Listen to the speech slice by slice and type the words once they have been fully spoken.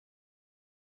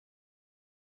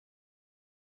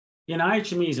In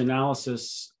IHME's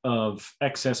analysis of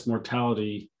excess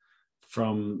mortality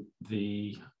from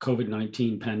the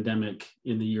COVID-19 pandemic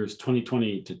in the years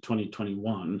 2020 to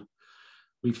 2021,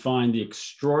 we find the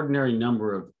extraordinary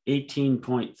number of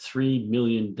 18.3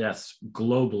 million deaths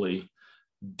globally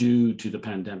due to the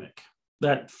pandemic.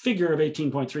 That figure of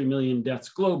 18.3 million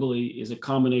deaths globally is a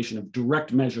combination of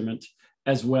direct measurement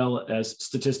as well as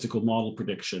statistical model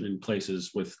prediction in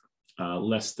places with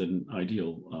less than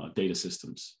ideal data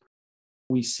systems.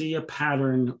 We see a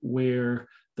pattern where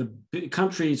the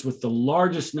countries with the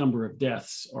largest number of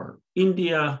deaths are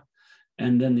India,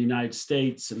 and then the United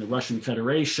States and the Russian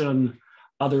Federation.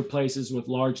 Other places with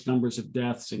large numbers of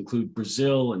deaths include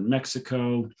Brazil and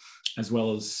Mexico, as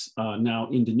well as now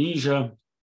Indonesia.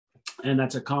 And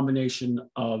that's a combination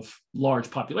of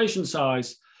large population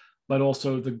size, but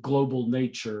also the global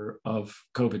nature of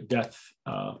COVID death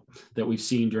that we've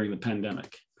seen during the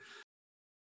pandemic.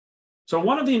 So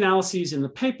one of the analyses in the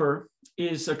paper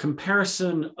is a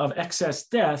comparison of excess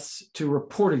deaths to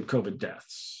reported COVID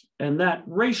deaths. And that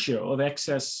ratio of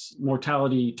excess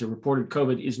mortality to reported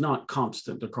COVID is not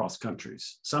constant across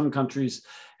countries. Some countries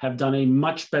have done a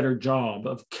much better job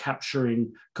of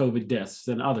capturing COVID deaths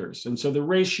than others. And so the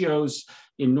ratios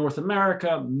in North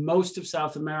America, most of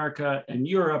South America, and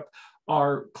Europe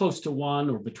are close to 1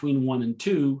 or between 1 and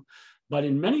 2. But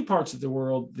in many parts of the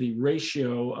world, the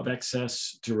ratio of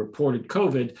excess to reported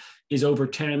COVID is over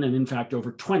 10 and in fact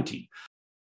over 20.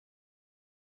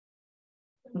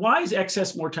 Why is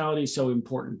excess mortality so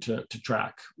important to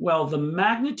track? Well, the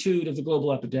magnitude of the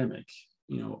global epidemic,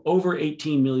 over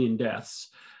 18 million deaths,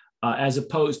 as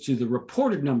opposed to the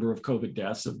reported number of COVID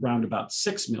deaths of around about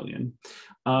 6 million,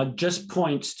 just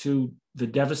points to the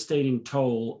devastating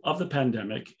toll of the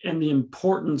pandemic and the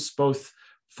importance both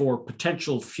for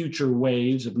potential future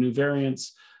waves of new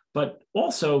variants, but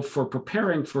also for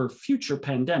preparing for future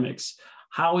pandemics,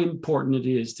 how important it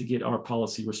is to get our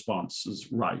policy responses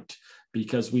right,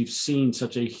 because we've seen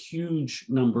such a huge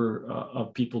number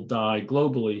of people die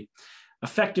globally,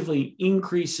 effectively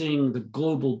increasing the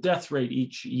global death rate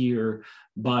each year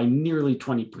by nearly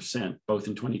 20%, both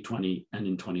in 2020 and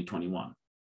in 2021.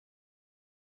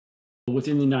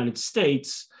 Within the United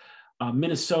States,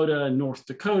 Minnesota and North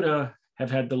Dakota have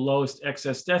had the lowest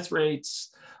excess death rates.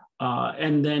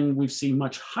 And then we've seen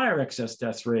much higher excess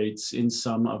death rates in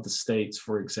some of the states,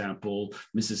 for example,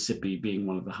 Mississippi being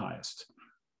one of the highest.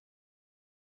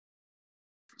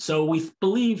 So we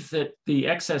believe that the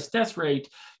excess death rate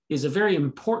is a very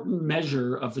important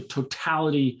measure of the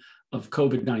totality of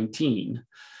COVID-19.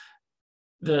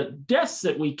 The deaths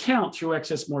that we count through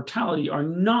excess mortality are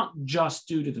not just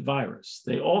due to the virus.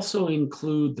 They also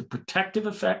include the protective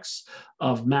effects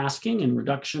of masking and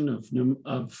reduction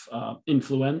of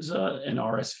influenza and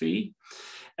RSV,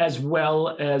 as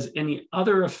well as any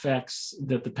other effects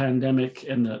that the pandemic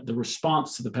and the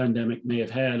response to the pandemic may have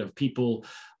had of people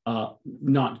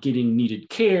not getting needed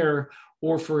care,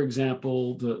 or, for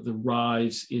example, the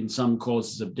rise in some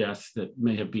causes of death that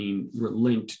may have been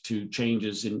linked to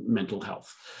changes in mental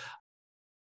health.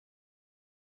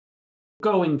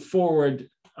 Going forward,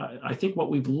 I think what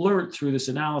we've learned through this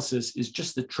analysis is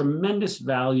just the tremendous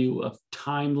value of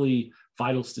timely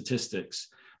vital statistics.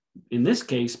 In this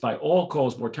case, by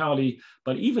all-cause mortality,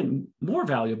 but even more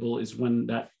valuable is when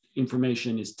that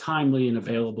information is timely and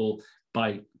available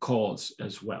by cause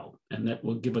as well. And that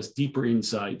will give us deeper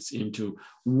insights into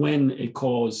when a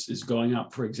cause is going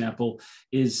up. For example,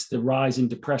 is the rise in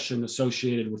depression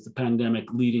associated with the pandemic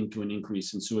leading to an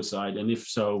increase in suicide? And if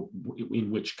so,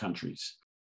 in which countries?